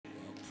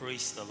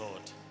Praise the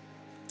Lord.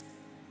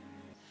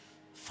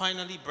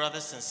 Finally,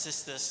 brothers and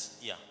sisters,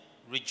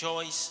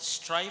 rejoice,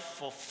 strive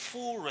for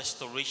full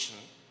restoration,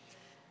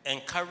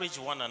 encourage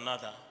one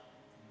another,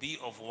 be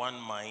of one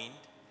mind,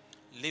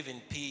 live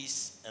in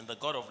peace, and the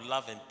God of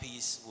love and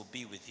peace will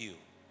be with you. It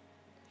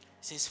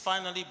says,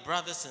 finally,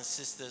 brothers and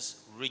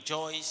sisters,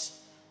 rejoice,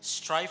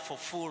 strive for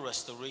full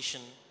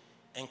restoration,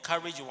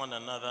 encourage one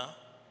another,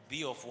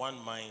 be of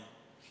one mind,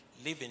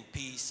 live in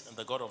peace, and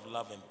the God of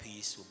love and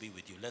peace will be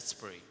with you. Let's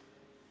pray.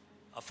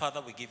 Our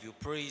Father, we give you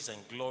praise and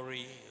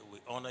glory. We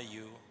honor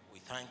you. We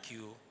thank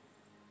you.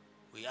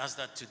 We ask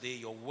that today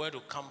your word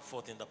will come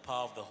forth in the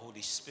power of the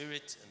Holy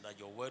Spirit, and that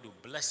your word will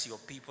bless your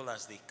people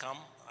as they come.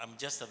 I'm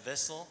just a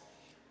vessel.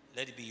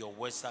 Let it be your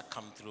words that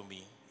come through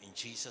me. In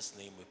Jesus'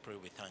 name we pray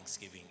with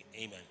thanksgiving.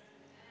 Amen.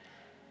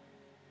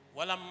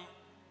 Well, I'm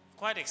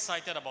quite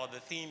excited about the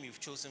theme you've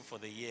chosen for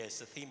the year. It's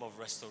the theme of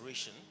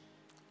restoration.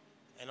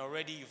 And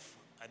already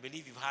I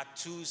believe you've had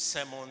 2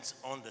 sermons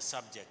on the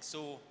subject.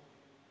 So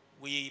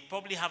we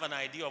probably have an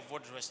idea of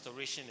what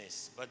restoration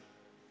is. But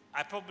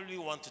I probably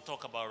want to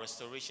talk about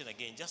restoration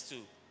again just to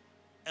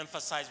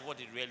emphasize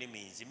what it really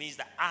means. It means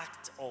the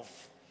act of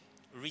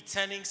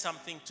returning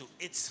something to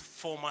its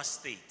former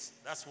state.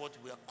 That's what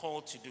we are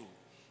called to do.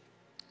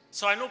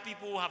 So I know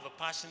people who have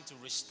a passion to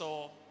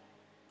restore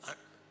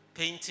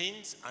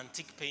paintings,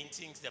 antique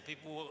paintings. There are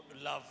people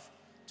who love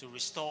to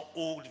restore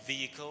old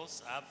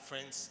vehicles. I have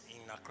friends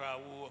in Accra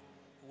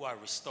who are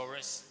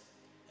restorers.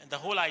 And the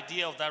whole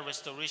idea of that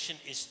restoration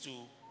is to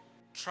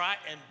try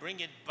and bring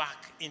it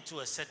back into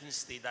a certain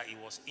state that it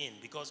was in.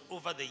 Because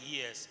over the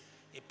years,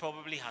 it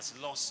probably has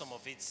lost some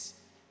of its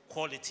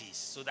qualities.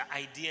 So the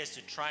idea is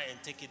to try and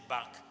take it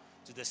back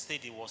to the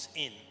state it was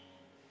in.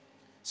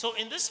 So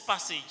in this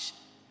passage,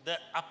 the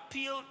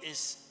appeal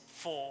is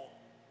for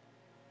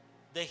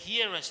the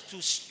hearers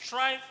to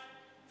strive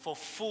for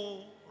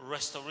full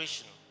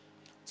restoration.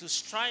 To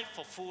strive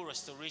for full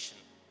restoration.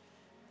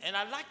 And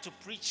I like to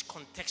preach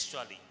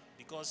contextually,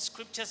 because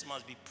scriptures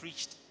must be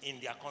preached in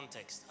their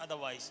context.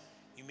 Otherwise,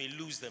 you may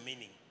lose the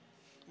meaning.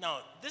 Now,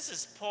 this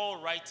is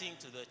Paul writing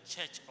to the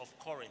church of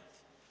Corinth.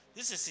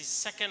 This is his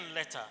second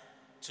letter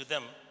to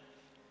them.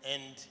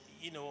 And,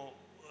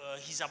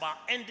 he's about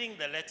ending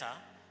the letter.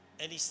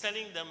 And he's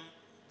telling them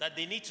that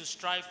they need to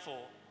strive for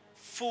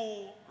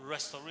full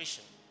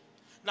restoration.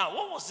 Now,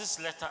 what was this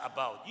letter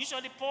about?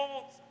 Usually,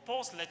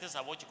 Paul's letters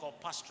are what you call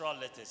pastoral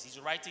letters. He's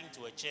writing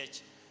to a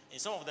church. In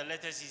some of the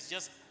letters, he's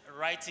just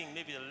writing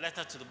maybe a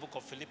letter to the book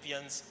of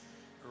Philippians,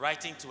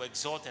 writing to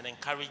exhort and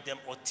encourage them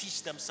or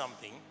teach them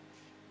something,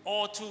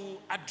 or to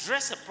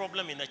address a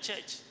problem in a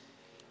church.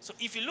 So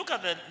if you look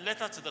at the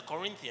letter to the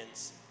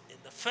Corinthians, in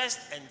the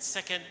 1st and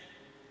 2nd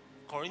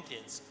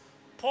Corinthians,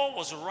 Paul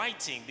was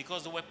writing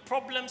because there were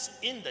problems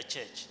in the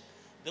church.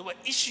 There were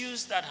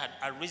issues that had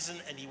arisen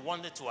and he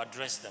wanted to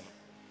address them.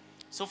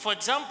 So for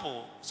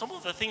example, some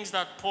of the things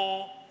that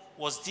Paul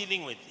was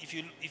dealing with, if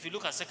you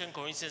look at 2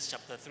 Corinthians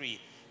chapter 3,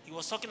 he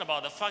was talking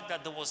about the fact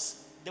that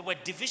there were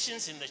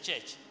divisions in the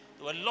church.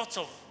 There were lots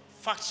of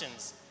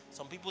factions.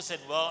 Some people said,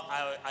 well,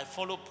 I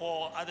follow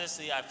Paul. Others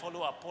say, I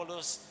follow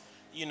Apollos.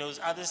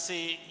 Others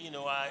say,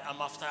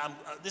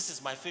 this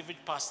is my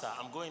favorite pastor.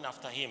 I'm going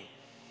after him.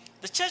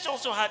 The church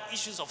also had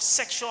issues of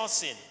sexual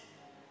sin.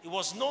 It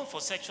was known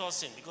for sexual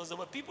sin because there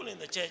were people in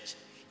the church.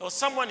 There was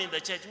someone in the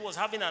church who was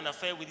having an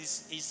affair with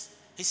his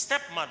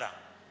stepmother.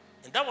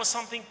 And that was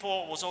something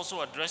Paul was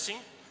also addressing.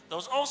 There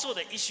was also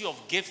the issue of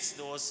gifts.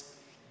 There was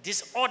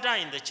disorder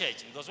in the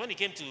church, because when it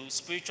came to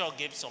spiritual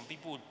gifts, some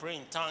people would pray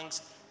in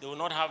tongues. They would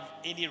not have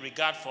any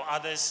regard for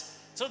others.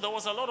 So there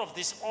was a lot of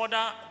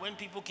disorder when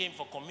people came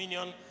for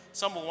communion.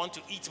 Some would want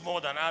to eat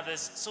more than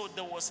others. So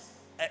there was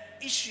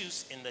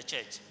issues in the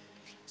church.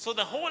 So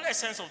the whole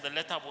essence of the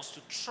letter was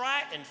to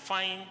try and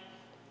find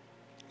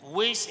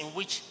ways in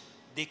which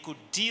they could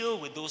deal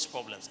with those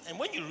problems. And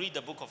when you read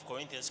the book of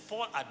Corinthians,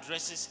 Paul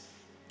addresses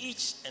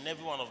each and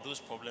every one of those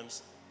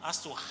problems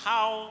as to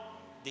how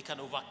they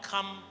can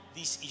overcome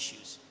these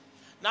issues.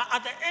 Now,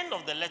 at the end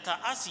of the letter,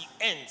 as he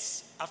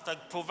ends, after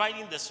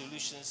providing the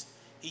solutions,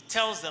 he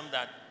tells them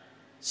that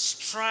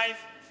strive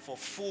for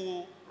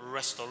full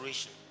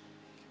restoration.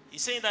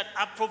 He's saying that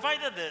I've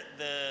provided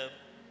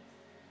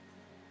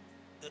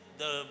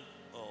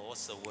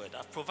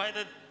I've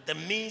provided the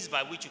means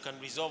by which you can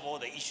resolve all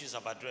the issues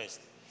I've addressed.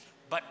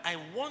 But I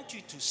want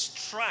you to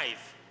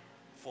strive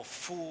for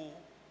full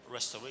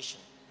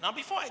restoration. Now,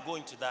 before I go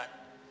into that,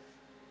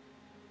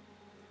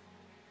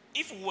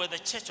 if we were the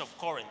church of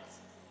Corinth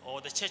or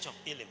the church of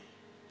Elim,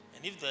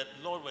 and if the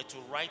Lord were to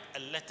write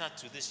a letter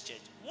to this church,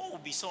 what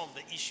would be some of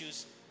the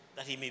issues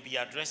that he may be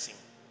addressing?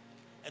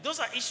 And those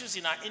are issues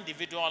in our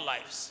individual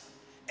lives.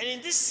 And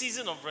in this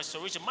season of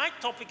restoration, my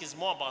topic is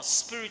more about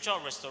spiritual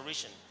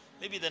restoration.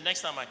 Maybe the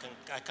next time I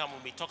come,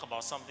 we may talk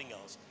about something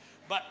else.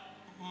 But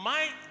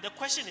the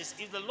question is,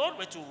 if the Lord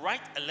were to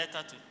write a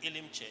letter to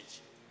Elim Church,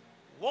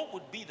 what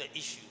would be the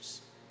issues?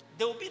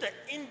 There will be the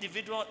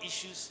individual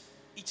issues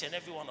each and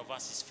every one of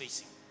us is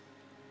facing.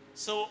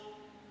 So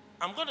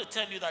I'm going to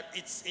tell you that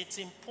it's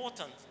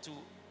important to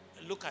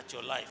look at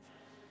your life.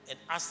 and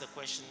ask the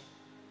question,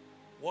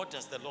 what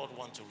does the Lord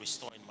want to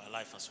restore in my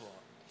life as well?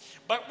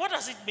 But what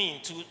does it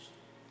mean to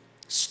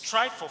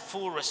strive for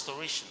full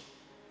restoration?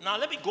 Now,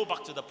 let me go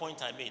back to the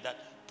point I made, that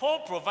Paul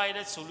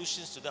provided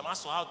solutions to them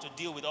as to how to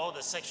deal with all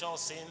the sexual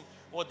sin,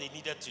 what they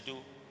needed to do.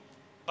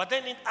 But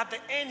then at the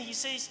end, he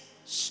says,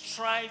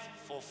 strive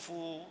for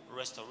full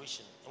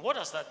restoration. And what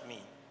does that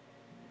mean?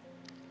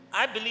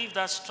 I believe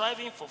that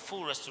striving for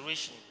full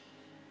restoration,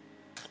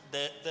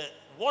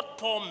 what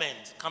Paul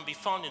meant can be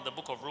found in the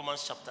book of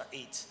Romans chapter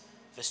 8,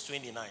 verse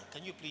 29.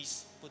 Can you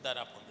please put that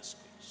up on the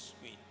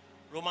screen?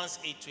 Romans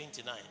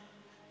 8:29.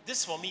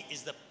 This for me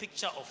is the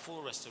picture of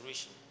full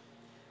restoration.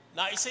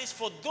 Now it says,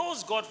 for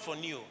those God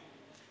foreknew,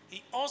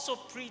 he also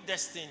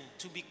predestined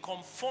to be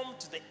conformed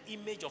to the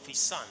image of his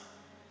son,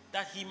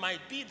 that he might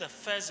be the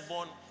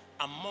firstborn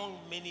among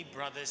many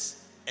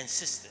brothers and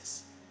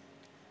sisters.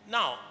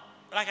 Now,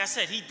 like I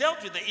said, he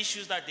dealt with the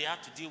issues that they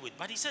had to deal with,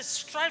 but he says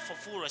strive for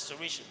full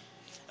restoration.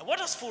 And what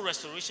does full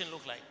restoration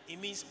look like? It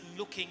means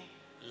looking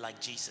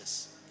like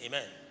Jesus.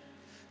 Amen.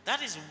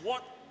 That is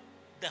what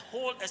the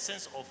whole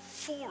essence of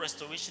full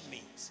restoration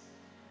means.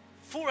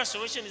 Full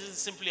restoration isn't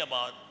simply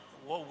about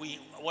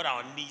what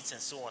our needs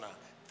and so on are.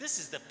 This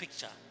is the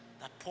picture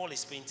that Paul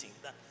is painting,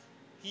 that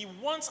he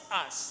wants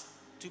us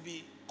to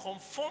be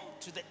conformed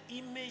to the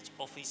image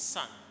of his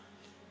son,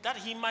 that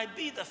he might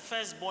be the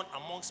firstborn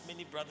amongst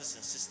many brothers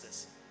and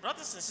sisters.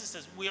 Brothers and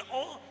sisters, we are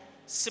all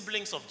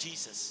siblings of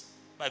Jesus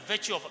by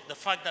virtue of the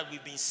fact that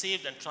we've been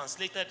saved and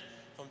translated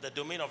from the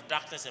domain of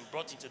darkness and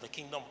brought into the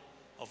kingdom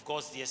of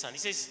God's dear son. He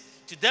says,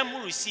 to them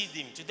who received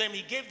him, to them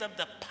he gave them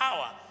the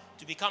power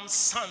to become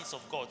sons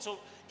of God. So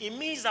it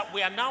means that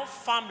we are now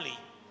family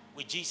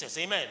with Jesus.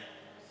 Amen.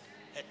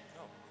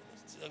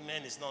 No,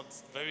 amen is not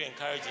very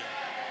encouraging.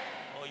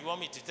 Oh, you want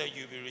me to tell you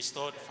you'll be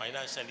restored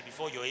financially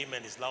before your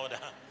amen is louder?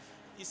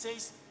 He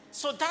says,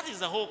 so that is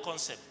the whole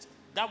concept,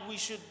 that we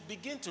should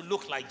begin to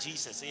look like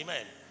Jesus.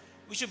 Amen.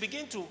 We should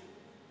begin to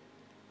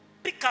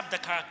pick up the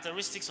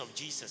characteristics of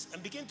Jesus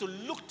and begin to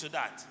look to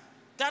that.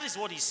 That is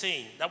what he's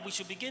saying, that we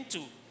should begin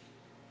to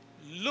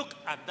look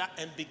at that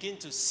and begin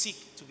to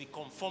seek to be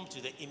conformed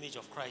to the image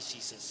of Christ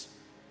Jesus.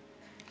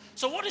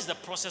 So what is the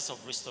process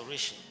of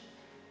restoration?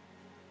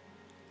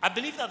 I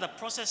believe that the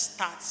process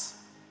starts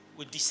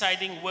with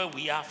deciding where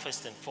we are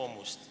first and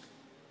foremost.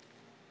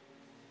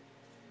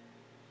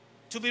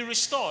 To be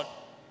restored,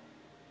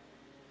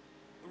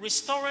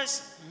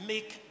 restorers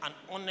make an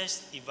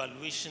honest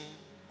evaluation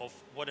of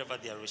whatever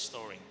they are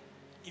restoring.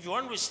 If you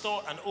want to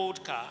restore an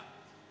old car,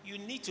 you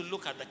need to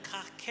look at the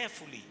car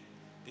carefully,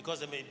 because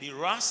there may be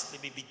rust,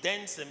 there may be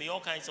dents, there may be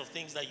all kinds of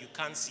things that you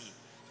can't see.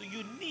 So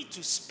you need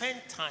to spend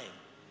time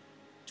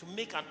to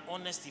make an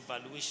honest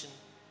evaluation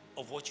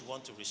of what you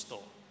want to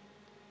restore.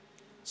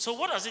 So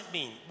what does it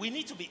mean? We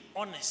need to be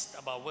honest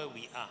about where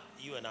we are,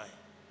 you and I.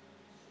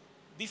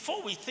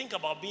 Before we think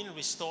about being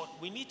restored,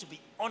 we need to be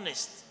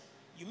honest.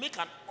 You make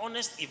an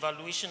honest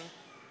evaluation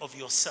of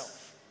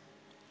yourself.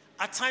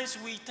 At times,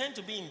 we tend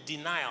to be in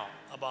denial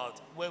about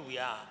where we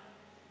are.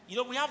 You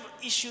know, we have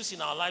issues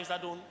in our lives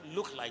that don't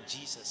look like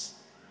Jesus,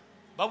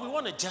 but we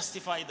want to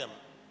justify them.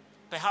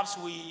 Perhaps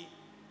we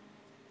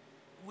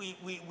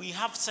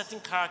have certain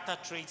character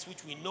traits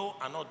which we know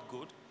are not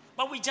good,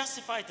 but we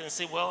justify it and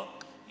say, well,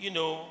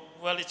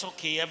 it's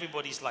okay,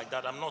 everybody's like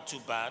that, I'm not too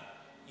bad,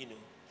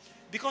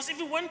 Because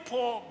even when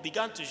Paul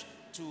began to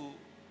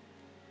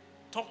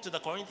talk to the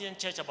Corinthian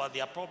church about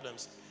their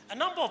problems, a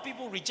number of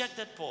people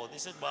rejected Paul. They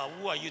said, well,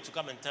 who are you to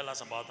come and tell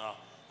us about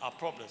our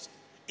problems?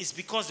 It's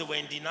because they were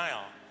in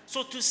denial.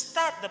 So to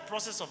start the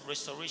process of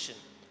restoration,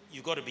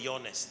 you've got to be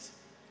honest.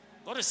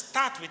 You've got to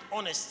start with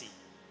honesty.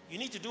 You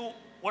need to do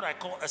what I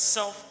call a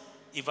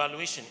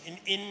self-evaluation.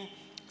 In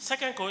 2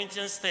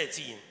 Corinthians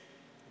 13,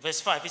 verse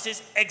 5, it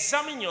says,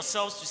 examine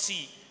yourselves to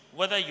see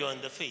whether you're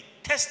in the faith.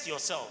 Test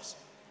yourselves.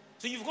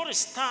 So you've got to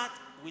start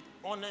with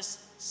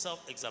honest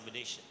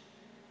self-examination.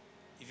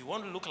 If you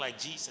want to look like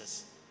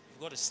Jesus,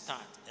 you've got to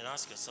start and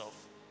ask yourself,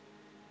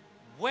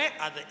 where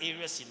are the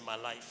areas in my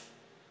life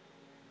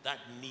that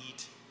need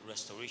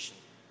restoration?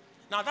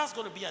 Now, that's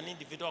going to be an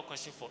individual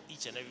question for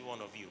each and every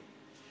one of you.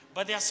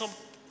 But there are some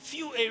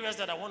few areas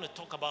that I want to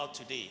talk about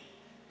today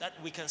that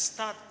we can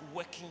start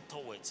working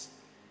towards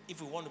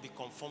if we want to be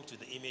conformed to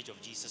the image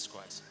of Jesus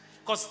Christ.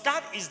 Because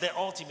that is the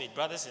ultimate,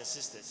 brothers and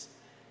sisters.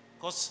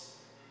 Because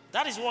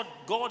that is what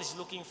God is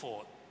looking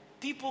for.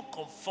 People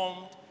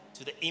conformed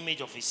to the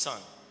image of his son.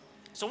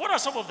 So what are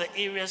some of the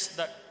areas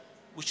that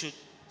we should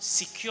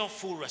secure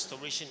full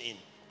restoration in?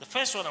 The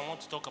first one I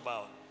want to talk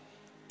about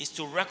is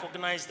to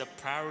recognize the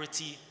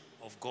priority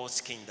of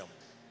God's kingdom.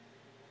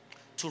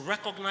 To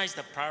recognize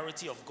the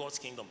priority of God's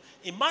kingdom.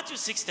 In Matthew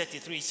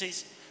 6:33, it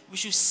says, we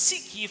should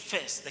seek ye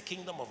first the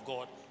kingdom of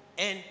God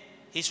and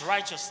his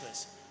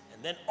righteousness,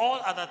 and then all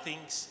other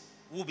things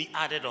will be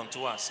added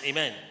unto us.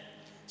 Amen.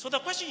 So the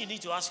question you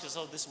need to ask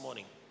yourself this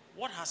morning,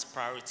 what has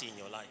priority in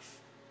your life?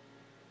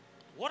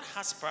 What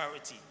has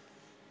priority?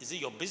 Is it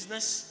your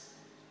business?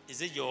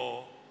 Is it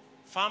your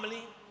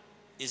family?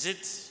 Is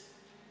it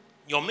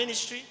your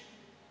ministry?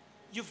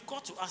 You've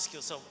got to ask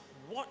yourself,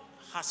 what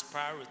has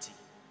priority.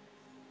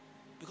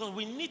 Because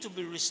we need to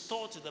be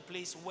restored to the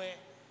place where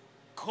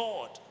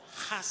God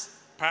has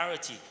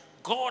priority.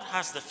 God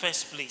has the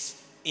first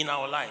place in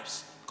our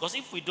lives. Because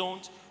if we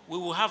don't, we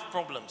will have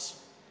problems.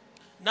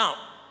 Now,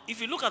 if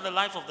you look at the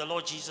life of the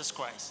Lord Jesus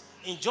Christ,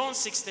 in John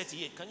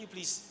 6:38, can you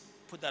please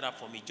put that up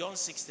for me? John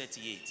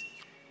 6:38.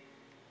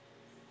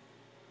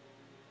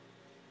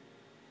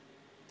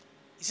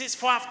 He says,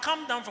 "For I have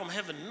come down from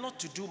heaven not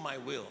to do my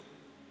will,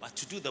 but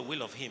to do the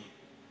will of him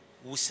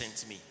who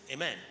sent me."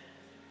 Amen.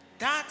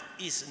 That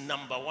is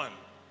number one.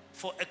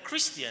 For a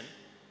Christian,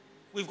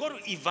 we've got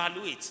to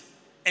evaluate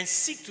and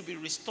seek to be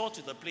restored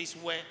to the place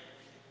where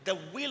the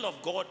will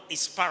of God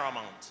is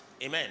paramount.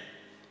 Amen.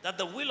 That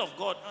the will of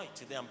God,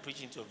 today I'm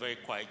preaching to a very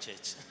quiet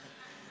church.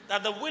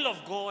 That the will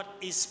of God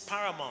is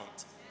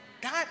paramount.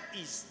 That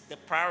is the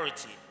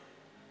priority.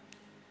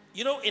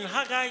 You know, in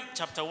Haggai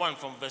chapter 1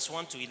 from verse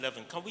 1 to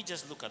 11, can we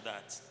just look at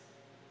that?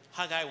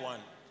 Haggai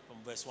 1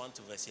 from verse 1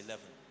 to verse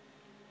 11.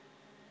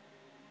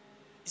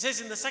 It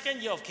says, "In the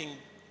second year of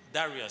King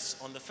Darius,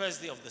 on the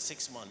first day of the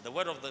 6th month, the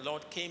word of the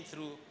Lord came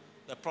through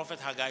the prophet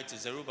Haggai to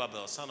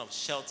Zerubbabel, son of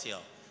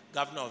Shealtiel,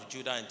 governor of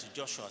Judah, and to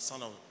Joshua,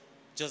 son of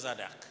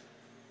Jozadak,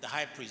 the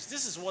high priest.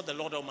 This is what the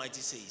Lord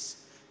Almighty says.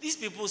 These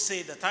people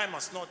say the time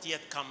has not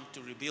yet come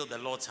to rebuild the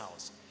Lord's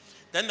house.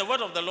 Then the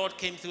word of the Lord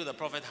came through the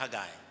prophet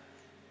Haggai.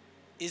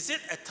 Is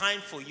it a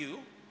time for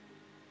you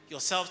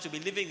yourselves to be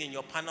living in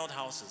your paneled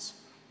houses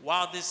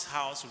while this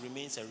house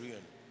remains a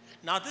ruin?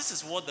 Now this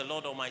is what the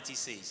Lord Almighty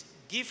says.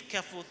 Give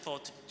careful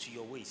thought to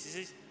your ways." He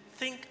says,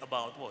 think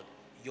about what?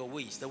 Your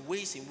ways, the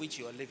ways in which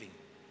you are living.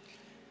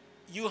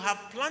 "You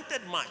have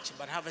planted much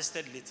but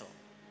harvested little.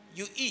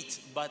 You eat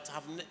but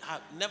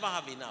never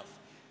have enough.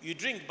 You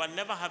drink but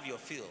never have your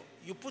fill.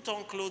 You put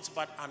on clothes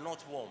but are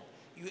not warm.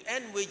 You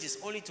earn wages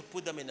only to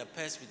put them in a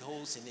purse with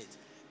holes in it.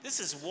 This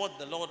is what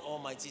the Lord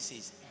Almighty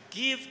says.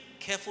 Give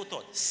careful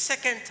thought."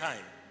 Second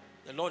time,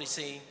 the Lord is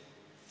saying,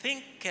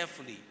 think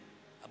carefully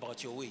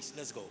about your ways.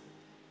 Let's go.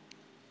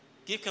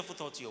 "Give careful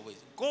thought to your ways.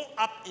 Go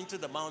up into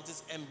the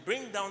mountains and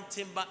bring down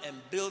timber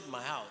and build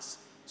my house,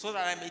 so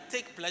that I may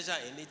take pleasure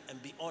in it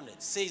and be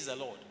honored, says the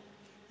Lord.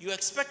 You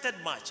expected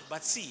much,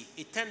 but see,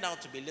 it turned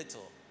out to be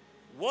little.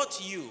 What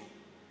you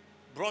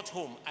brought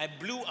home, I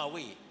blew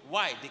away.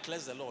 Why,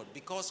 declares the Lord?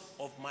 Because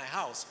of my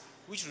house,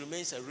 which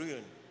remains a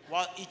ruin,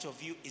 while each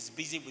of you is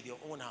busy with your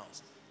own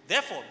house.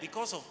 Therefore,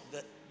 because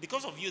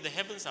of you, the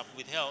heavens have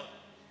withheld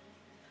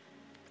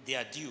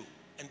their dew,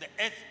 and the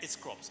earth its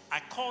crops. I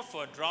called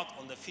for a drought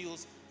on the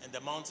fields and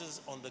the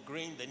mountains, on the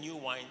grain, the new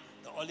wine,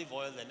 the olive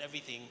oil, and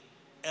everything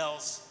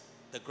else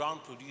the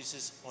ground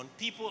produces, on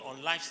people,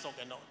 on livestock,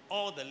 and on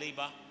all the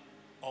labor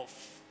of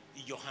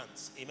your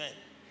hands." Amen.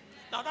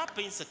 Now that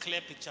paints a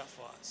clear picture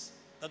for us.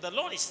 That the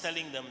Lord is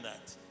telling them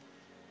that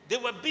they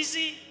were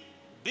busy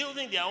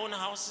building their own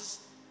houses,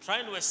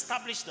 trying to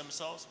establish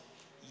themselves,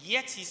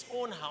 yet his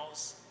own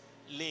house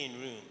lay in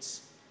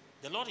ruins.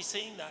 The Lord is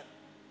saying that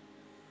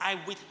I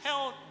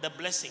withheld the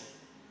blessing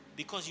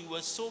because you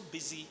were so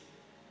busy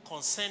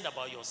concerned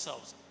about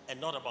yourselves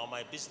and not about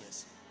my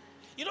business.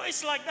 You know,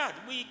 it's like that.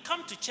 We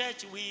come to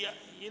church,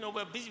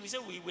 we're busy, we say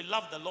we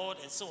love the Lord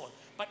and so on.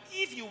 But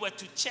if you were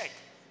to check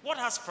what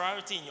has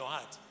priority in your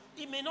heart,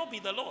 it may not be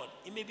the Lord.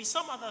 It may be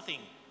some other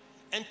thing.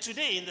 And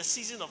today, in the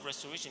season of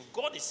restoration,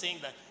 God is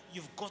saying that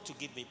you've got to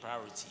give me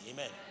priority.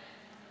 Amen.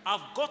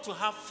 I've got to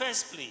have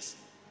first place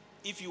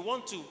if you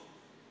want to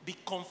be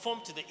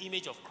conformed to the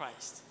image of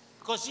Christ.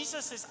 Because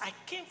Jesus says, I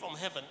came from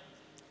heaven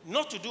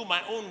not to do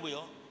my own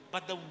will,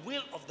 but the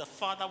will of the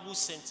Father who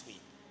sent me.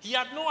 He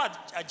had no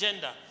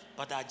agenda,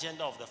 but the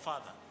agenda of the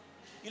Father.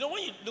 You know,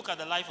 when you look at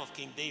the life of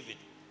King David,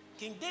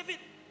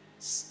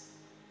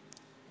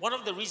 one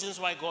of the reasons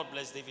why God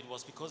blessed David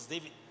was because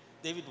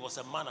David was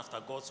a man after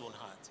God's own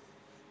heart.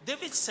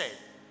 David said,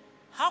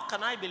 how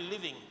can I be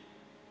living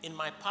in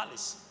my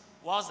palace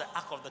whilst the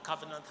Ark of the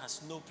Covenant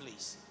has no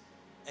place?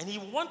 And he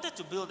wanted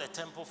to build a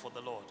temple for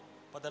the Lord.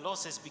 But the Lord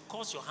says,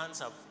 because your hands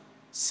have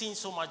seen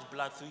so much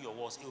blood through your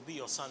walls, it will be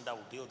your son that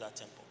will build that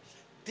temple.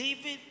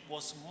 David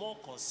was more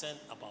concerned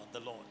about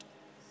the Lord.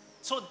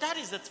 So that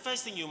is the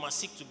first thing you must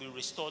seek to be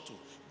restored to.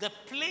 The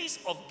place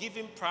of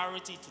giving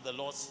priority to the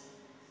Lord's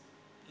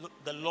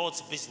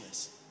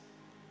business.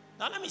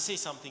 Now let me say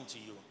something to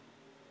you.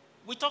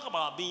 We talk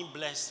about being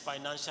blessed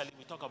financially.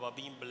 We talk about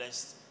being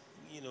blessed,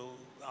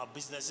 our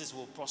businesses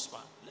will prosper.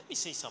 Let me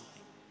say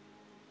something.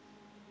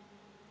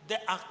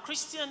 There are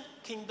Christian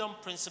kingdom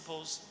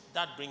principles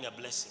that bring a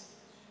blessing.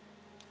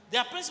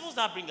 There are principles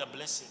that bring a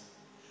blessing.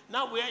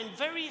 Now, we are in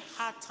very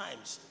hard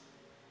times.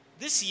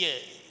 This year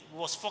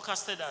was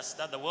forecasted as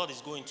that the world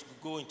is going to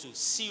go into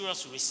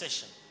serious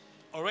recession.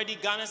 Already,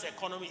 Ghana's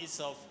economy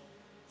itself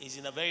is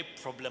in a very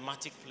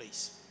problematic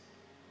place.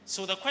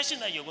 So the question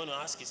that you're going to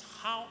ask is,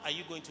 how are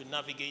you going to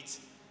navigate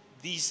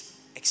these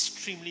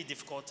extremely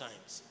difficult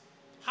times?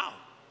 How?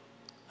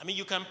 I mean,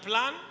 you can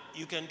plan,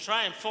 you can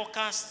try and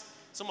forecast.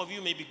 Some of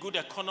you may be good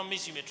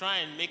economists, you may try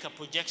and make a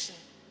projection.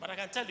 But I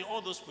can tell you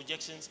all those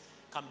projections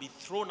can be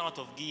thrown out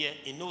of gear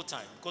in no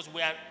time because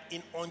we are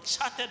in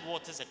uncharted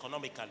waters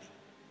economically.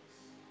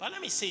 But let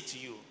me say to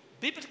you,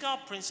 biblical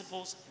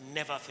principles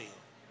never fail.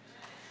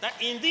 That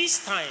in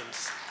these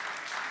times,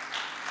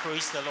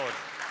 praise the Lord,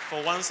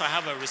 for once I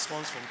have a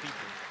response from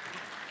people.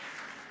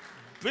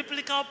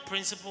 Biblical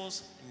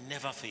principles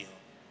never fail.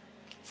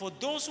 For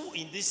those who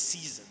in this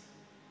season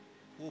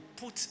will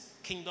put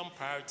kingdom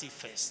priority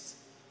first,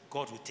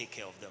 God will take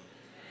care of them.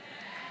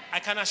 I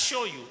can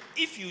assure you,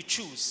 if you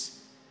choose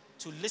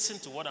to listen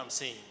to what I'm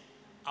saying,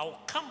 I will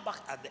come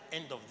back at the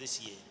end of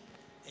this year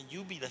and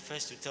you'll be the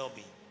first to tell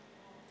me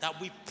that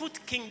we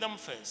put kingdom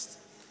first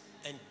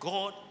and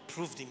God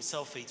proved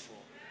himself faithful.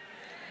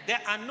 There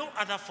are no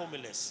other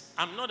formulas.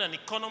 I'm not an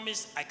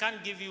economist. I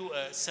can't give you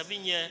a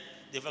 7-year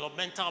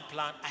developmental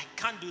plan. I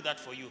can't do that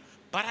for you.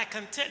 But I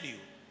can tell you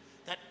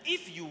that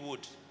if you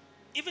would,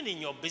 even in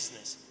your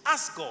business,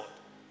 ask God,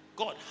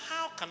 God,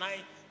 how can I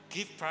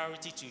give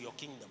priority to your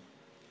kingdom?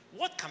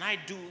 What can I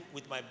do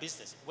with my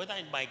business, whether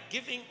in my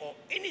giving or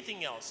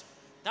anything else,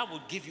 that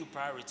will give you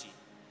priority?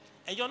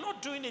 And you're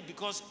not doing it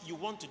because you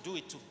want to do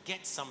it to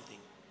get something,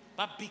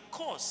 but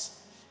because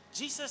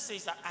Jesus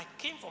says that I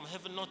came from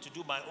heaven not to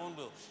do my own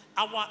will.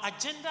 Our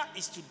agenda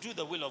is to do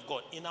the will of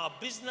God in our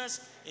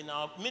business, in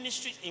our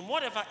ministry, in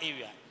whatever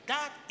area.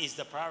 That is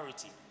the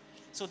priority.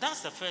 So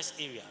that's the first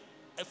area,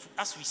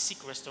 as we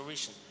seek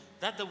restoration,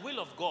 that the will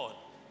of God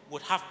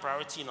would have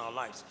priority in our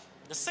lives.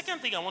 The second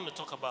thing I want to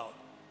talk about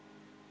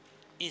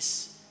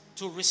is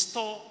to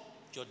restore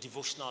your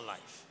devotional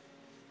life.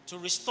 To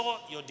restore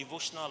your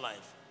devotional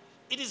life.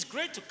 It is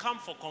great to come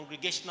for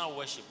congregational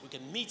worship. We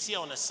can meet here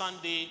on a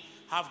Sunday,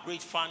 have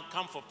great fun,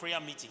 come for prayer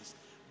meetings.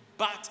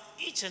 But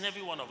each and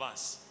every one of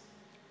us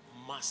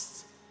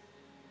must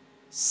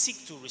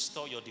seek to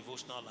restore your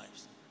devotional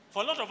lives.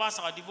 For a lot of us,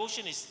 our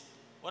devotion is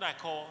what I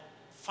call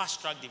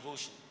fast-track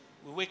devotion.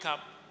 We wake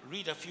up,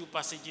 read a few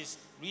passages,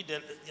 read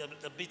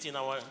a bit in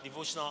our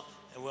devotional,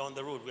 and we're on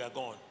the road, we are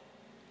gone.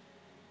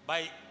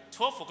 By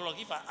 12 o'clock,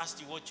 if I asked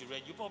you what you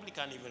read, you probably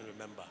can't even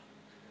remember.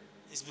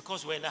 It's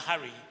because we're in a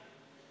hurry.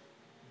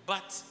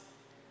 But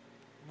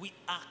we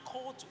are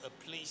called to a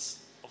place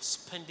of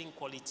spending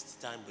quality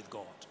time with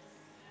God.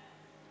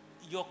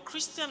 Your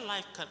Christian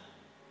life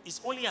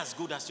is only as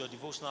good as your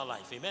devotional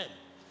life. Amen.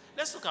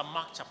 Let's look at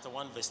Mark chapter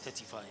 1, verse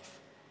 35.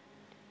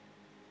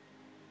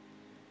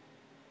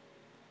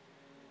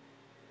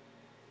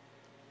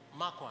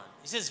 Mark 1.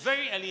 It says,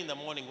 very early in the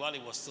morning while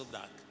it was still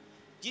dark,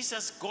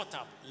 Jesus got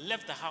up,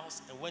 left the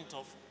house, and went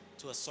off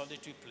to a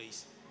solitary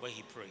place where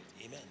he prayed.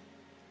 Amen.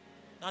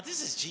 Now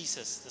this is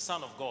Jesus, the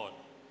Son of God,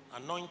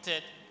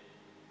 anointed,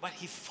 but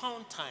he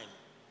found time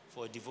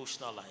for a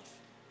devotional life.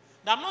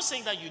 Now I'm not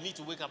saying that you need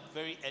to wake up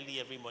very early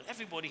every morning.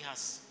 Everybody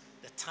has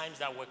the times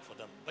that work for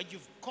them. But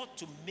you've got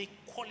to make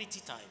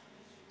quality time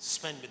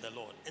spend with the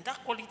Lord. And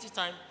that quality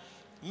time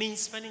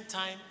means spending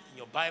time in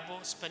your Bible,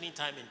 spending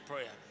time in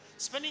prayer,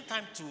 spending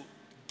time to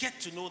get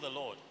to know the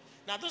Lord.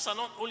 Now, those are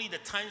not only the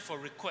times for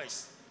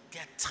requests.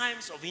 There are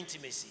times of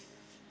intimacy.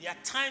 There are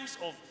times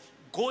of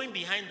going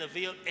behind the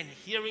veil and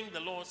hearing the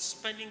Lord,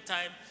 spending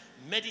time,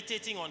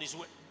 meditating on his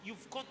word.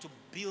 You've got to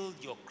build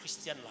your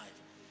Christian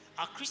life.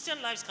 Our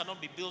Christian lives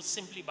cannot be built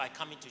simply by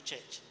coming to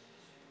church.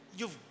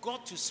 You've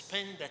got to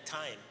spend the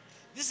time.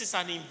 This is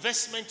an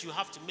investment you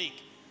have to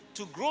make.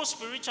 To grow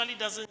spiritually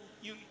doesn't,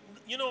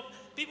 you know,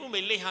 people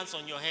may lay hands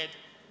on your head,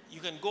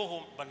 you can go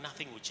home, but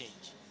nothing will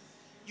change.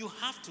 You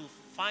have to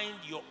find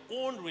your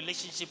own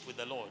relationship with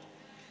the Lord.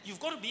 You've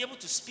got to be able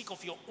to speak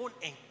of your own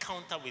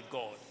encounter with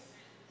God.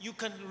 You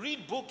can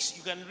read books,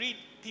 you can read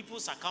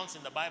people's accounts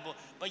in the Bible,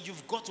 but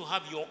you've got to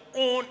have your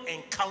own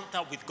encounter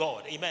with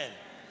God. Amen.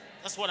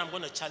 That's what I'm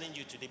going to challenge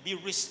you today. Be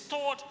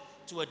restored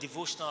to a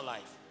devotional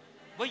life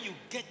where you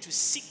get to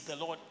seek the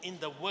Lord in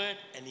the word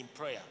and in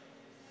prayer.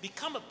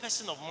 Become a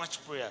person of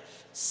much prayer.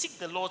 Seek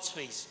the Lord's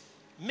face.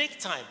 Make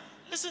time.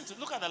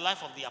 Look at the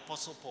life of the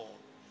Apostle Paul.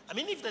 I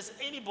mean, if there's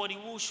anybody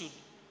who should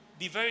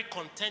be very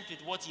content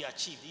with what he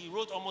achieved, he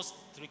wrote almost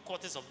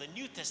 3/4 of the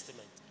New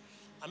Testament.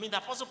 I mean, the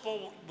Apostle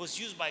Paul was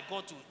used by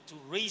God to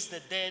raise the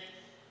dead.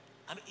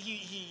 I mean,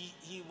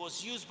 he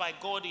was used by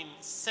God in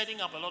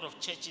setting up a lot of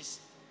churches.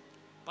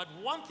 But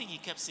one thing he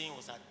kept saying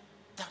was that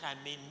I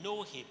may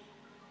know him.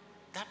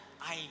 That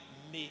I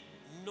may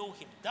know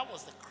him. That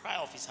was the cry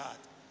of his heart.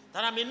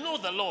 That I may know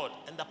the Lord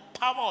and the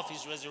power of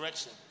his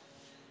resurrection.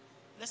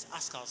 Let's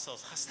ask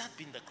ourselves, has that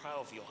been the cry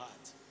of your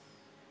heart?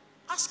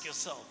 Ask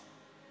yourself.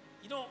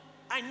 You know,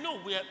 I know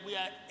we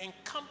are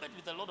encumbered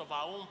with a lot of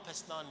our own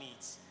personal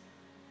needs.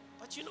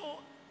 But you know,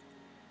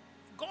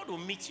 God will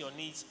meet your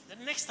needs the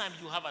next time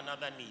you have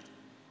another need.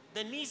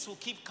 The needs will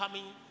keep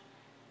coming.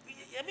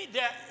 I mean,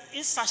 they're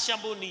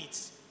insatiable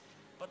needs.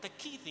 But the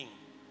key thing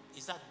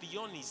is that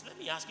beyond needs, let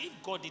me ask you,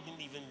 if God didn't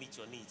even meet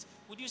your needs,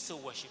 would you still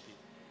worship him?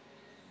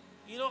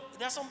 You know,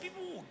 there are some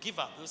people who give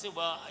up. They'll say,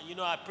 well, you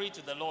know, I prayed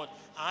to the Lord.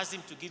 I asked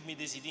him to give me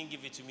this. He didn't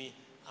give it to me.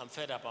 I'm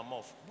fed up. I'm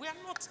off. We are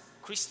not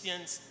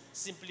Christians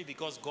simply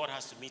because God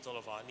has to meet all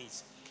of our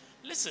needs.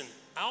 Listen,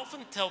 I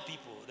often tell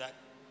people that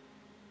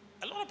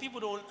I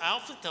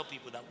often tell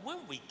people that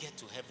when we get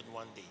to heaven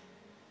one day,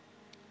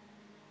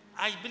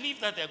 I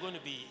believe that there are going to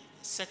be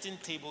setting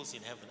tables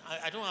in heaven.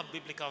 I don't have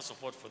biblical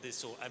support for this,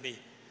 so I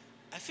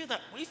feel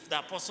that if the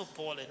Apostle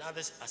Paul and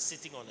others are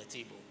sitting on a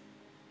table,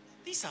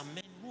 these are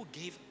men who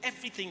gave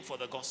everything for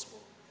the gospel.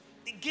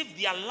 They gave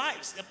their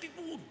lives. There are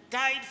people who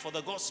died for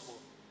the gospel.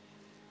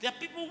 There are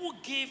people who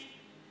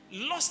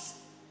lost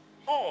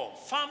all,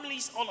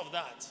 families, all of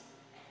that.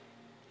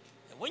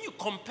 And when you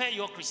compare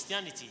your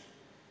Christianity,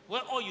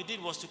 where all you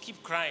did was to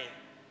keep crying,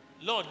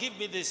 Lord, give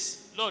me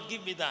this. Lord,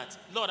 give me that.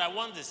 Lord, I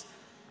want this.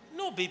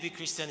 No baby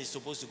Christian is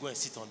supposed to go and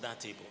sit on that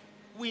table.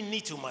 We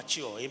need to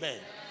mature. Amen.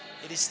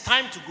 It is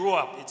time to grow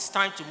up. It's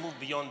time to move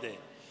beyond there.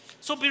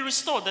 So be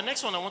restored. The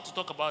next one I want to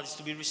talk about is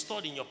to be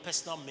restored in your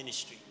personal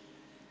ministry.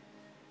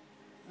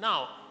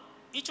 Now,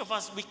 each of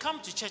us, we come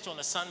to church on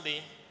a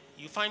Sunday.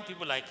 You find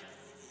people like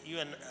you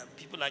and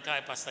people like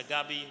I, Pastor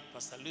Gabby,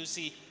 Pastor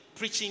Lucy,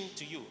 preaching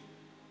to you.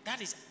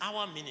 That is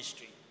our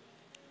ministry.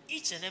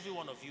 Each and every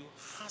one of you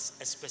has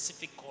a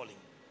specific calling.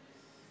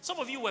 Some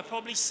of you were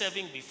probably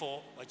serving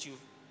before, but you're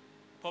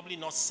probably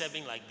not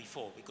serving like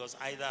before because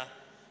either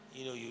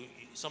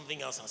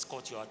something else has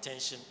caught your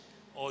attention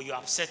or you're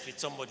upset with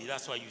somebody,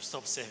 that's why you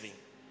stopped serving.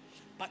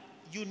 But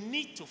you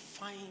need to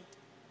find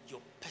your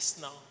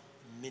personal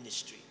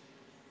ministry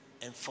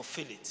and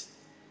fulfill it.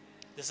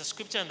 There's a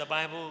scripture in the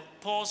Bible,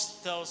 Paul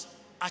tells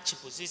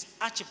Archippus, he says,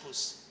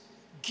 Archippus,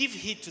 give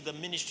heed to the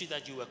ministry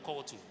that you were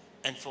called to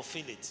and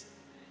fulfill it.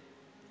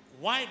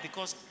 Why?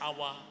 Because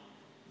our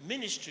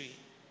ministry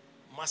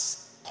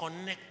must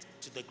connect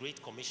to the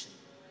Great Commission.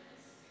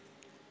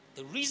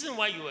 The reason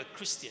why you are a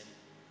Christian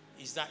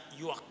is that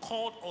you are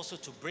called also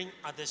to bring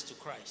others to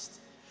Christ.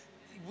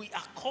 We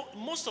are called,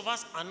 most of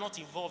us are not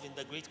involved in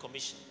the Great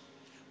Commission.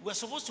 We're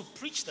supposed to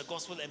preach the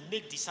gospel and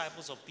make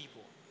disciples of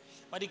people.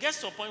 But it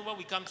gets to a point where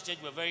we come to church,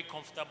 we're very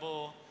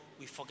comfortable,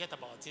 we forget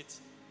about it,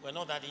 we're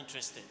not that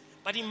interested.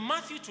 But in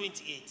Matthew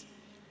 28,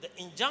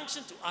 the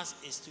injunction to us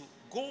is to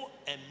go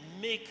and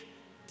make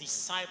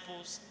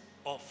disciples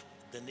of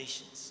the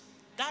nations.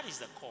 That is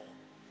the call.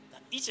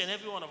 That each and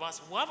every one of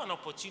us will have an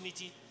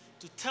opportunity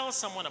to tell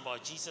someone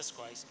about Jesus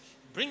Christ,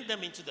 bring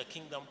them into the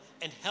kingdom,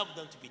 and help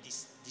them to be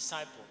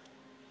discipled.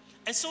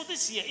 And so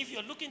this year, if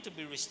you're looking to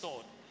be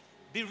restored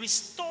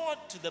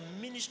to the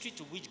ministry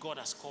to which God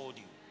has called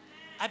you.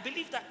 I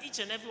believe that each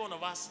and every one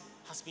of us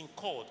has been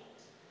called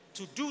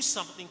to do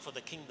something for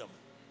the kingdom.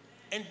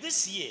 And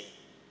this year,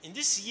 in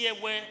this year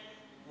where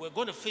we're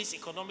going to face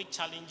economic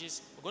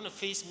challenges, we're going to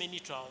face many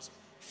trials,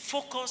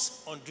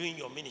 focus on doing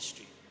your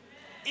ministry.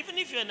 Even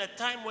if you're in a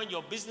time when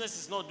your business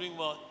is not doing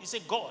well, you say,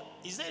 God,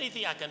 is there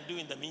anything I can do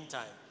in the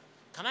meantime?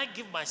 Can I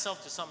give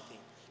myself to something?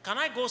 Can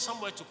I go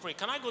somewhere to pray?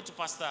 Can I go to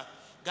Pastor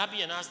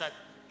Gabby and ask that,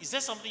 is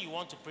there something you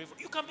want to pray for?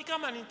 You can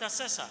become an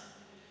intercessor.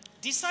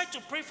 Decide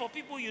to pray for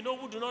people you know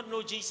who do not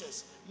know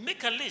Jesus.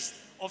 Make a list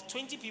of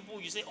 20 people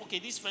you say, okay,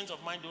 these friends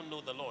of mine don't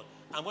know the Lord.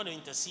 I'm going to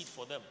intercede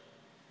for them.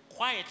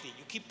 Quietly,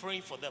 you keep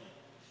praying for them.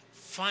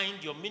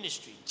 Find your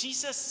ministry.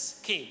 Jesus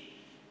came.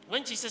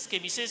 When Jesus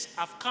came, he says,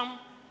 I've come.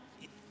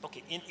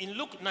 Okay, in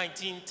Luke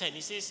 19:10,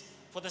 he says,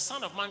 for the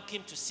Son of Man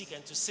came to seek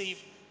and to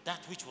save that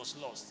which was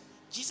lost.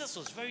 Jesus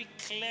was very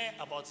clear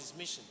about his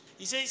mission.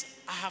 He says,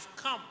 I have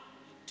come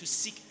to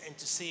seek and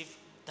to save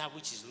that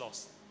which is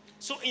lost.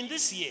 So in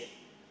this year,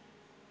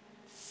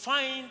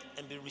 find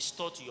and be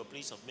restored to your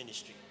place of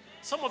ministry.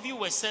 Some of you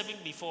were serving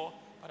before,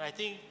 but I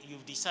think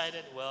you've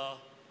decided, well,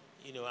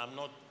 I'm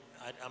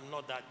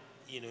not that,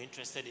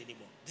 interested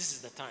anymore. This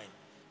is the time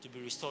to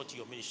be restored to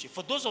your ministry.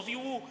 For those of you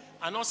who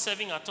are not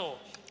serving at all,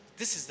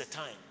 this is the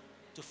time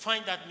to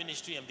find that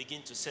ministry and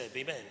begin to serve.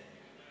 Amen.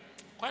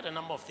 Quite a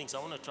number of things I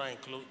want to try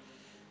and close.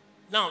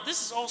 Now,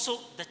 this is also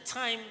the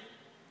time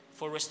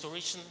for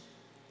restoration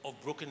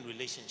of broken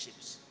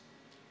relationships.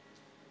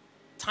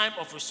 Time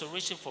of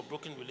restoration for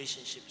broken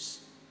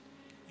relationships.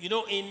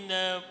 In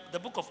the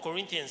book of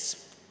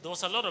Corinthians, there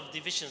was a lot of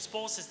divisions.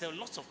 Paul says there were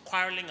lots of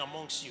quarreling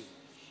amongst you.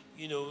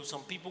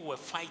 Some people were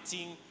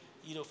fighting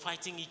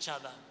each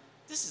other.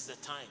 This is the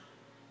time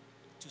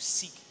to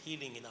seek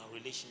healing in our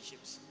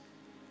relationships.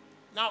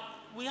 Now,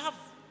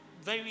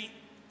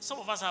 some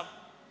of us have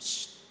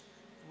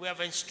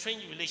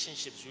estranged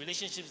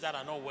relationships that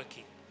are not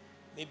working.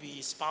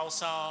 Maybe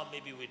spousal,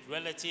 maybe with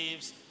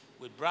relatives,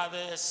 with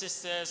brothers,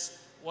 sisters,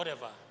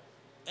 whatever.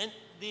 And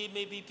they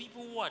may be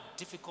people who are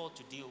difficult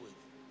to deal with.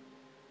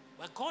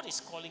 But God is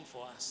calling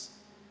for us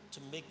to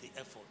make the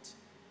effort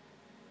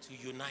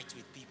to unite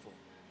with people.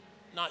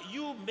 Now,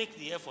 you make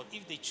the effort.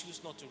 If they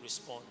choose not to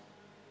respond,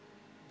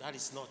 that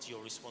is not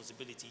your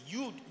responsibility.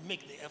 You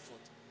make the effort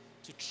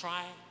to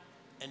try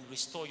and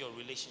restore your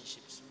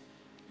relationships.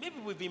 Maybe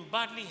we've been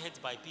badly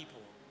hurt by people.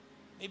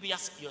 Maybe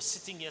as you're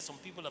sitting here, some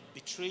people have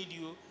betrayed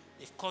you.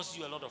 They've caused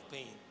you a lot of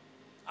pain.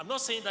 I'm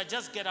not saying that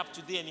just get up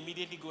today and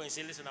immediately go and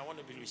say, listen, I want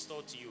to be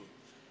restored to you.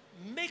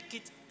 Make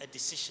it a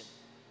decision.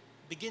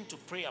 Begin to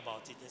pray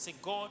about it and say,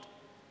 God,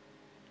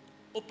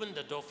 open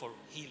the door for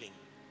healing.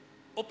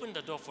 Open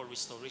the door for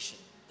restoration,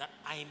 that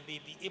I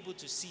may be able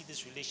to see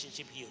this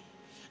relationship healed.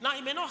 Now,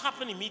 it may not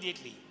happen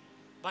immediately,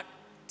 but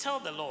tell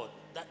the Lord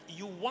that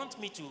you want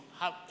me to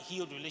have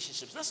healed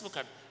relationships. Let's look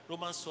at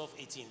Romans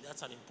 12:18.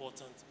 That's an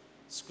important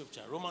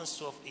scripture. Romans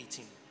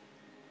 12:18.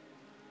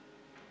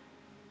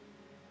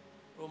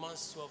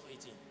 Romans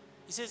 12:18.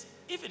 It says,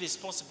 if it is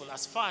possible,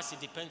 as far as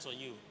it depends on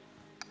you,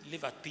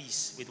 live at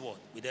peace with what?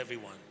 With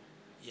everyone.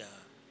 Yeah.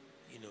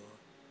 You know,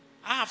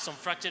 I have some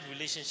fractured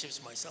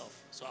relationships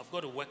myself, so I've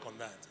got to work on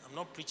that. I'm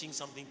not preaching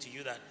something to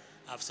you that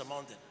I've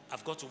surmounted.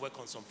 I've got to work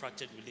on some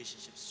fractured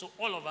relationships. So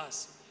all of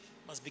us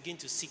must begin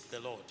to seek the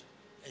Lord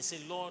and say,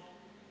 Lord,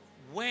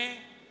 where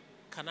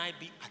can I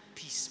be at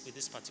peace with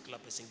this particular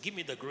person? Give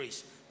me the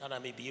grace that I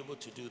may be able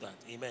to do that.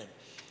 Amen.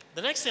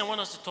 The next thing I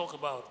want us to talk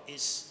about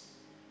is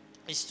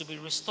to be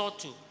restored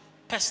to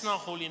personal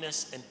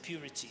holiness and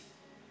purity.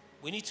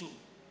 We need to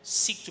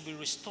seek to be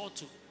restored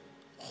to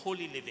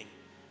holy living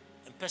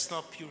and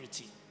personal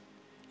purity.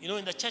 You know,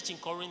 in the church in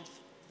Corinth,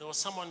 there was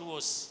someone who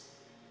was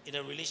in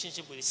a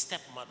relationship with his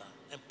stepmother,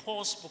 and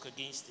Paul spoke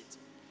against it.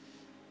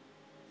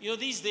 You know,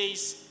 these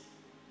days,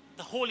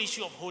 the whole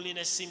issue of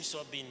holiness seems to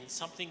have been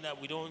something that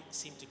we don't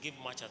seem to give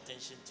much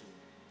attention to.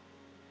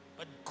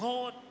 But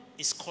God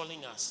is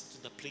calling us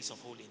to the place of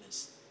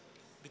holiness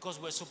because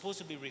we're supposed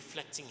to be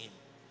reflecting Him.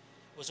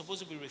 We're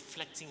supposed to be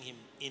reflecting Him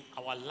in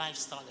our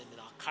lifestyle and in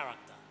our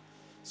character.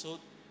 So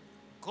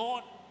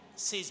God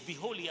says, be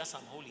holy as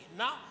I'm holy.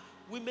 Now,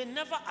 we may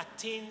never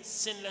attain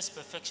sinless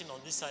perfection on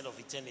this side of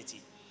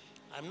eternity.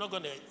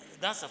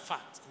 That's a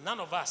fact. None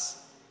of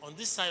us on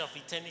this side of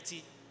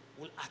eternity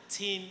will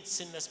attain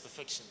sinless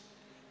perfection.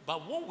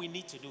 But what we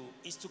need to do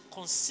is to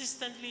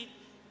consistently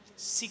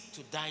seek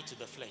to die to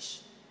the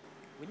flesh.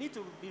 We need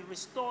to be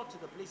restored to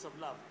the place of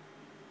love.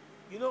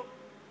 You know,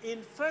 in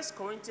 1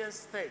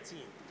 Corinthians 13,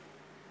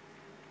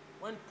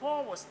 when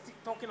Paul was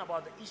talking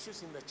about the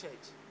issues in the church,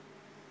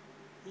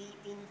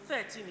 in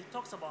 13, he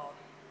talks about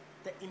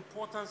the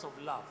importance of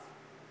love.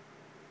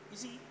 You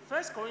see,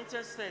 1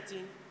 Corinthians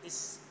 13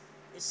 is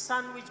a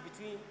sandwich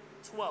between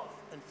 12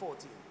 and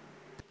 14.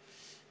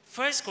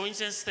 1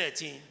 Corinthians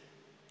 13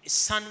 is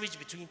sandwiched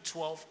between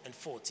 12 and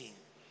 14.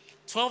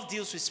 12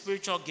 deals with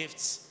spiritual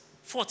gifts.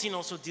 14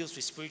 also deals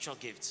with spiritual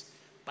gifts.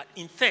 But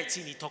in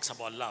 13, he talks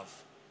about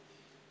love.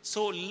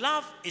 So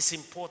love is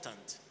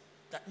important.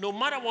 That no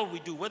matter what we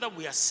do, whether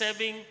we are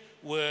serving,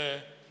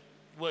 we're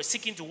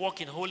seeking to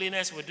walk in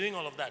holiness, we're doing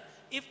all of that.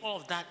 If all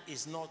of that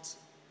is not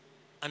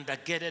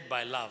undergirded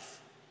by love,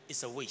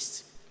 it's a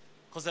waste.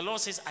 Because the Lord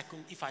says,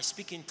 if I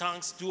speak in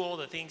tongues, do all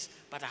the things,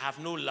 but I have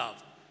no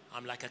love,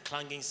 I'm like a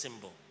clanging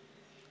cymbal.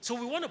 So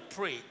we want to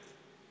pray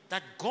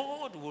that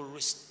God will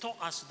restore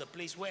us to the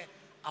place where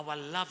our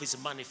love is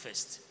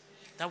manifest.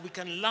 That we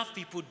can love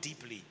people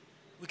deeply.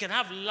 We can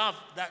have love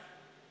that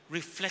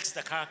reflects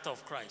the character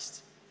of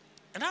Christ.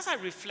 And as I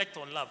reflect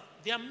on love,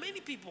 there are many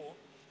people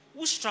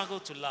who struggle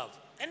to love.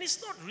 And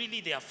it's not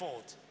really their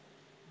fault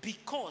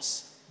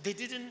because they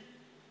didn't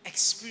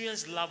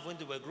experience love when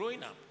they were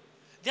growing up.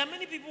 There are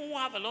many people who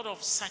have a lot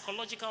of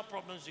psychological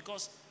problems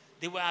because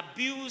they were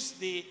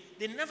abused. They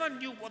never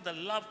knew what the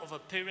love of a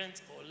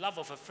parent or love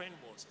of a friend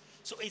was.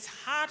 So it's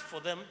hard for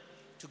them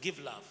to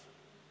give love.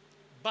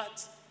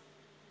 But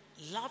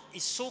love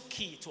is so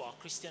key to our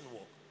Christian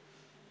walk.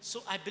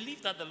 So I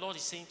believe that the Lord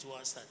is saying to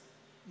us that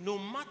no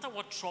matter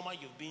what trauma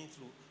you've been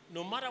through,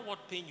 no matter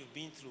what pain you've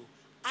been through,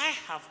 I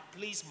have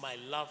placed my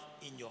love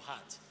in your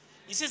heart.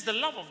 He says the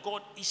love of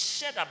God is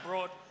shed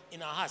abroad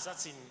in our hearts.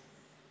 That's in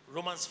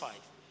Romans 5.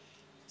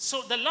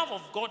 So the love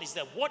of God is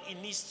there. What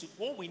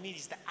we need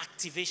is the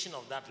activation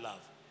of that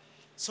love.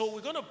 So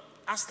we're going to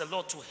ask the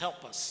Lord to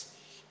help us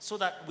so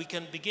that we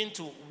can begin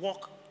to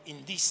walk in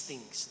these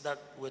things that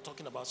we're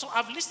talking about. So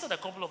I've listed a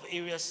couple of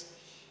areas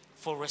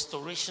for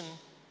restoration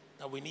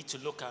that we need to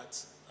look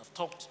at. I've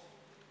talked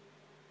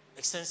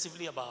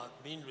extensively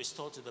about being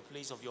restored to the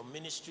place of your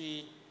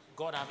ministry,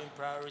 God having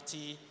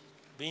priority,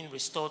 being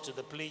restored to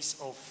the place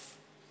of,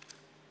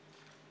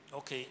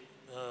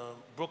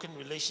 broken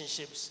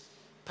relationships,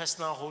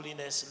 personal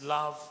holiness,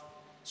 love.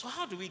 So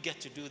how do we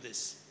get to do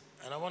this?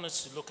 And I want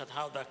us to look at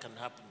how that can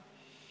happen.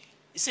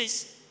 It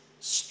says,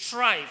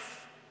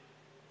 strive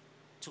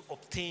to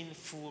obtain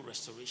full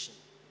restoration.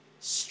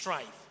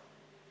 Strive.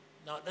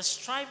 Now, the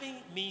striving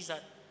means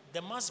that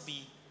there must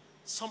be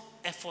some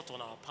effort on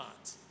our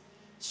part.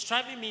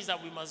 Striving means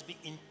that we must be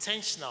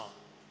intentional,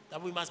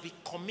 that we must be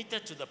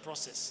committed to the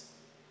process.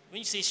 When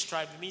you say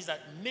strive, it means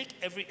that make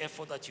every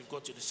effort that you've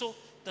got to do. So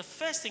the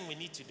first thing we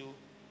need to do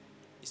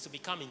is to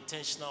become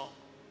intentional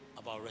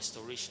about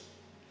restoration.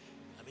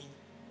 I mean,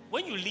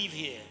 when you leave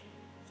here,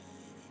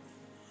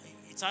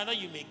 it's either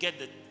you may get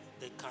the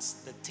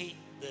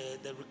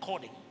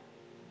recording.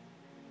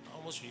 It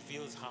almost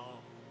reveals how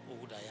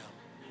old I am.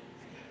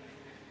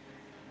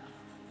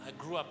 I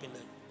grew up in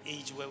an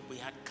age where we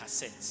had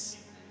cassettes.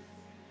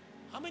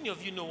 How many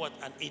of you know what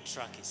an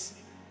 8-track is?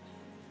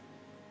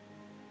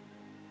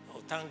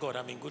 Oh, thank God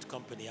I'm in good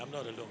company. I'm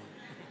not alone.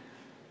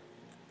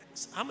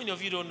 How many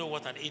of you don't know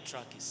what an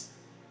 8-track is?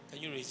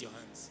 Can you raise your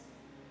hands?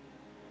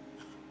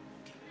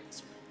 Okay,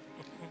 that's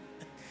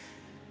fine.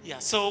 Yeah,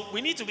 so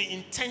we need to be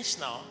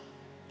intentional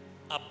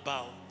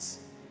about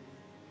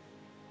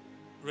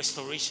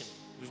restoration.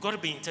 We've got to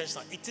be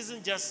intentional. It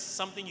isn't just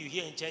something you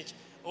hear in church,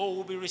 oh,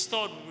 we'll be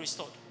restored, we'll be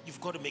restored.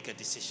 you've got to make a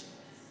decision.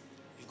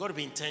 You've got to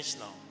be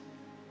intentional.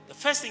 The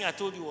first thing I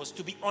told you was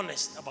to be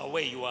honest about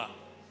where you are.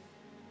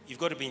 You've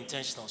got to be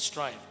intentional,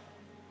 strive.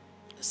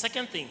 The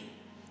second thing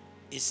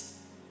is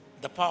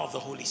the power of the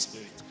Holy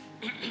Spirit.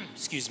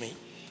 Excuse me.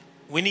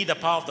 We need the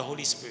power of the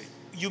Holy Spirit.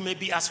 You may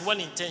be as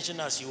well-intentioned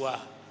as you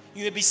are.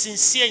 You may be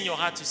sincere in your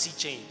heart to see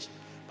change,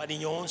 but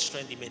in your own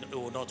strength, it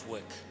will not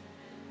work.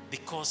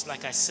 Because,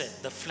 like I said,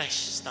 the flesh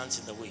stands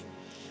in the way.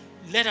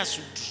 Let us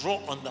draw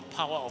on the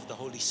power of the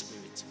Holy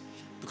Spirit.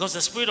 Because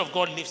the Spirit of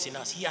God lives in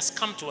us. He has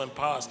come to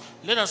empower us.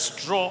 Let us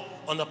draw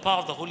on the power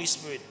of the Holy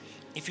Spirit.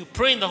 If you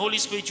pray in the Holy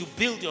Spirit, you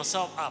build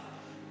yourself up.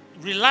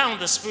 Rely on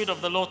the Spirit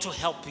of the Lord to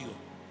help you.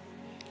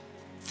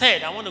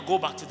 Third, I want to go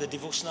back to the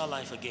devotional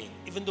life again.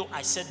 Even though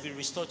I said be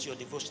restored to your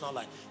devotional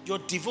life. Your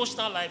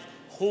devotional life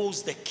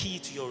holds the key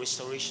to your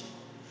restoration.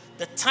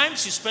 The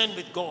times you spend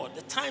with God,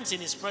 the times in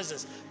His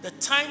presence, the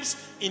times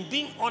in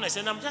being honest.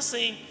 And I'm just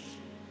saying,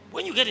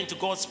 when you get into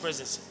God's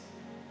presence,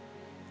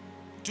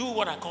 do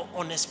what I call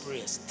honest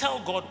prayers. Tell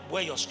God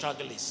where your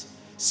struggle is.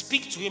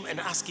 Speak to Him and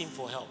ask Him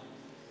for help.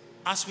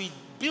 As we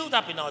build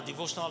up in our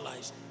devotional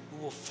lives,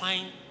 we will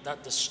find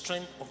that the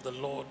strength of the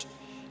Lord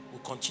will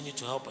continue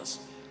to help us.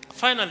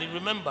 Finally,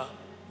 remember,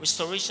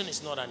 restoration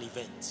is not an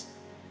event.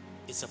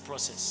 It's a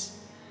process.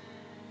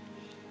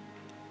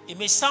 It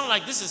may sound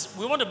like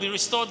we want to be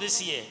restored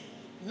this year.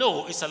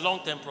 No, it's a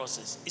long-term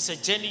process. It's a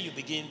journey you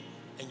begin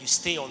and you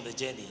stay on the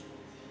journey.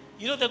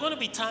 You know, there are going to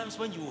be times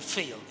when you will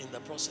fail in the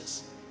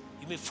process.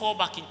 You may fall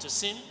back into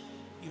sin.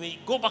 You may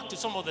go back to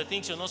some of the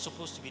things you're not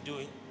supposed to be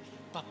doing.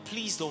 But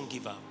please don't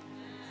give up.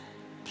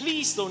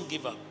 Please don't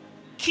give up.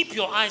 Keep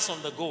your eyes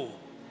on the goal.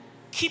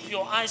 Keep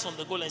your eyes on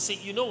the goal and say,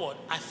 you know what?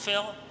 I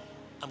fell.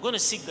 I'm going to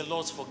seek the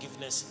Lord's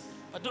forgiveness.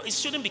 But it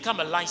shouldn't become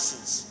a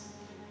license.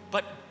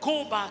 But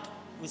go back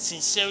with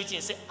sincerity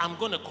and say, I'm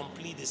going to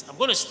complete this. I'm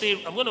going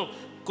to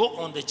go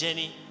on the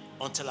journey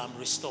until I'm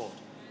restored.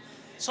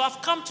 So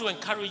I've come to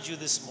encourage you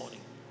this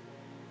morning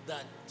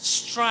that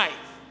strive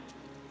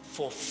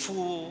for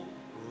full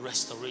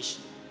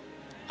restoration.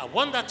 I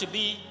want that to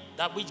be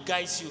that which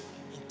guides you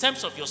in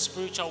terms of your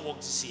spiritual walk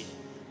this year.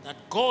 That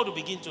God will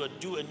begin to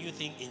do a new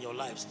thing in your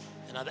lives.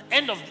 And at the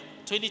end of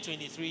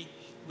 2023,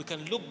 we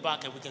can look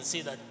back and we can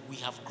say that we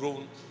have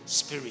grown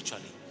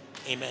spiritually.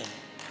 Amen.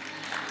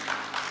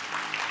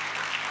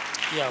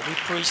 Yeah, we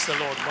praise the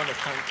Lord. I want to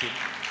thank Him.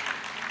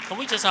 Can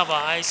we just have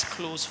our eyes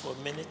closed for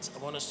a minute?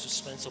 I want us to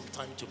spend some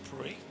time to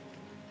pray.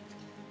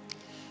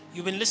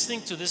 You've been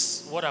listening to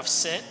this, what I've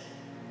said.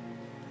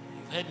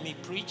 You've heard me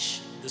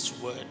preach this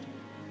word.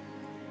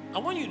 I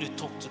want you to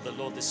talk to the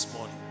Lord this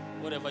morning.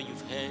 Whatever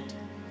you've heard,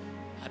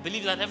 I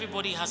believe that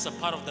everybody has a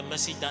part of the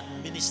message that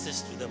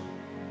ministers to them.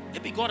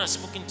 Maybe God has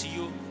spoken to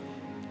you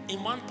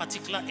in one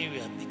particular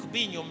area. It could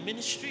be in your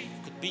ministry.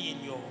 It could be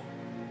in your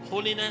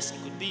holiness.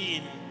 It could be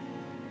in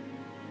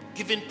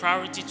giving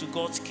priority to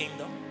God's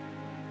kingdom.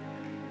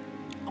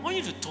 I want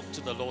you to talk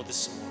to the Lord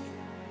this morning.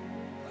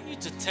 I want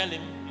you to tell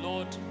Him,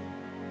 Lord,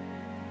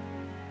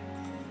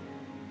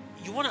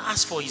 you want to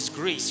ask for His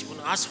grace. You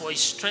want to ask for His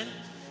strength.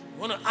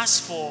 You want to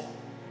ask for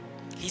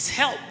His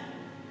help.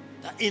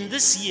 That in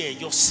this year,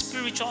 your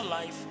spiritual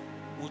life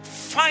would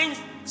find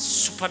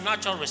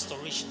supernatural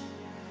restoration.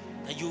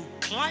 That you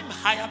climb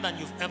higher than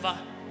you've ever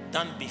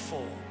done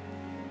before.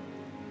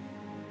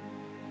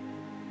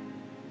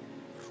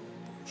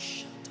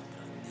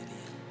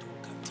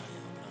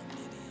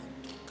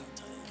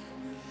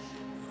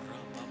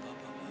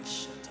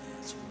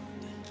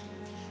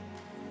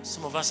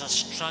 Some of us are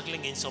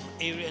struggling in some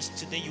areas.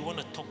 Today you want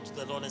to talk to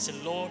the Lord and say,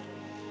 Lord,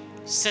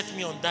 set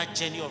me on that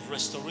journey of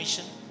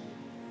restoration.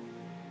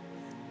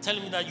 Tell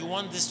Him that you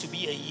want this to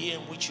be a year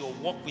in which your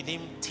walk with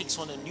Him takes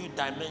on a new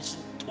dimension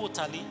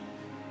totally.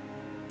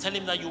 Tell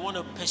Him that you want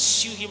to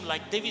pursue Him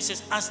like David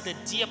says, as the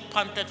deer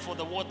panted for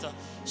the water,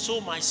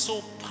 so my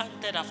soul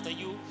panted after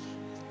you.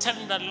 Tell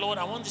Him that, Lord,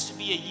 I want this to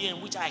be a year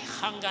in which I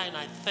hunger and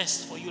I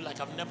thirst for you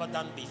like I've never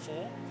done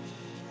before.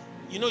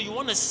 You know, you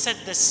want to set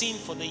the scene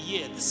for the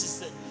year. This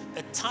is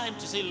a time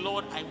to say,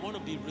 Lord, I want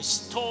to be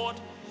restored.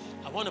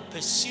 I want to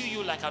pursue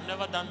you like I've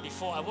never done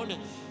before. I want to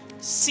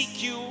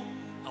seek you.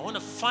 I want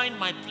to find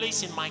my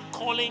place in my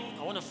calling.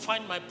 I want to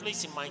find my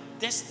place in my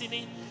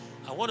destiny.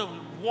 I want to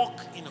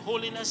walk in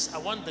holiness. I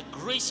want the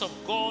grace of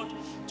God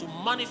to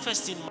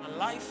manifest in my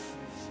life.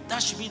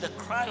 That should be the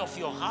cry of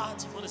your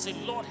heart. You want to say,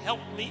 Lord,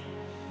 help me.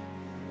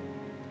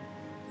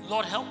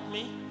 Lord, help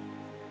me.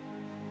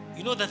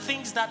 You know, the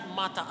things that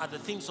matter are the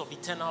things of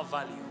eternal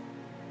value.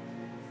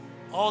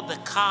 All the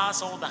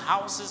cars, all the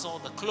houses, all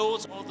the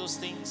clothes, all those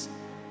things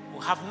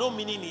will have no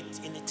meaning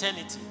in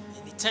eternity.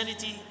 In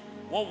eternity,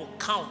 what will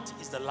count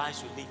is the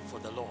lives we live for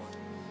the Lord.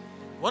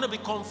 We want to be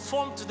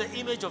conformed to the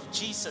image of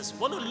Jesus. We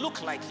want to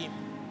look like Him.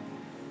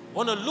 We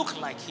want to look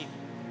like Him.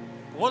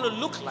 We want to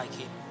look like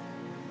Him.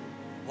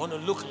 We want to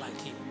look like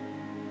Him.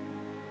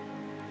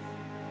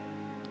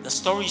 The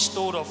story is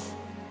told of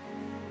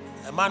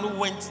a man who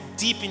went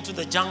deep into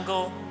the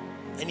jungle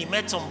and he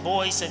met some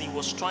boys and he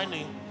was trying to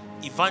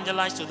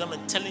evangelize to them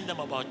and telling them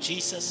about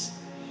Jesus.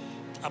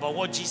 about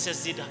what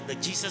Jesus did,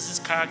 that Jesus'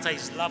 character,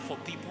 his love for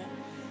people.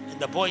 And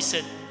the boy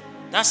said,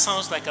 that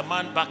sounds like a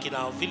man back in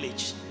our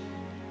village,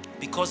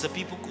 because the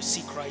people could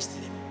see Christ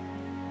in him.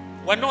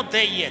 We're not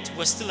there yet.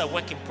 We're still a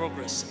work in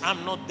progress.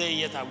 I'm not there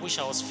yet. I wish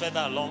I was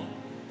further along.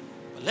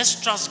 But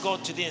let's trust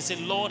God today and say,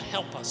 Lord,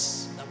 help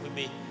us that we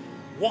may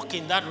walk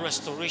in that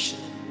restoration,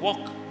 walk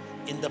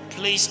in the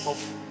place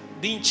of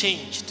being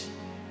changed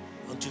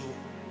unto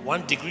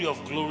one degree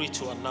of glory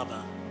to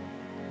another.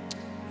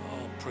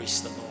 Oh,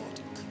 praise the Lord.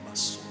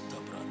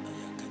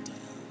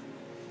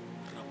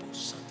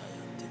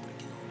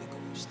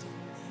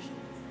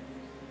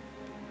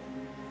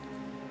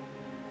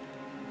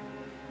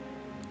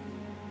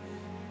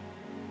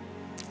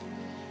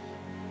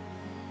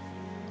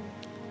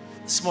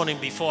 This morning,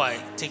 before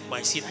I take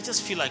my seat, I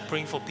just feel like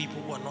praying for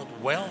people who are not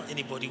well.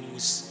 Anybody who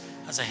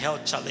has a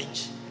health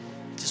challenge,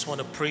 I just want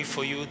to pray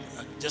for you.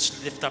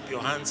 Just lift up your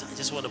hands. I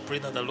just want to pray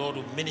that the Lord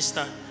will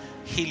minister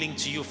healing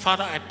to you.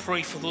 Father, I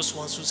pray for those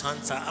ones whose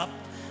hands are up.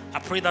 I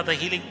pray that the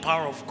healing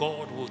power of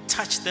God will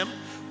touch them.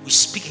 We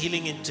speak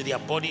healing into their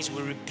bodies.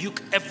 We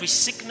rebuke every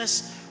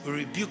sickness. We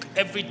rebuke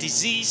every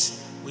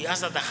disease. We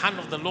ask that the hand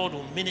of the Lord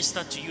will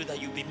minister to you,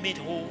 that you'll be made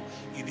whole,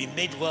 you'll be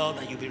made well,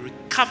 that you'll be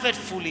recovered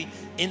fully.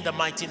 In the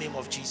mighty name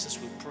of Jesus,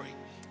 we pray.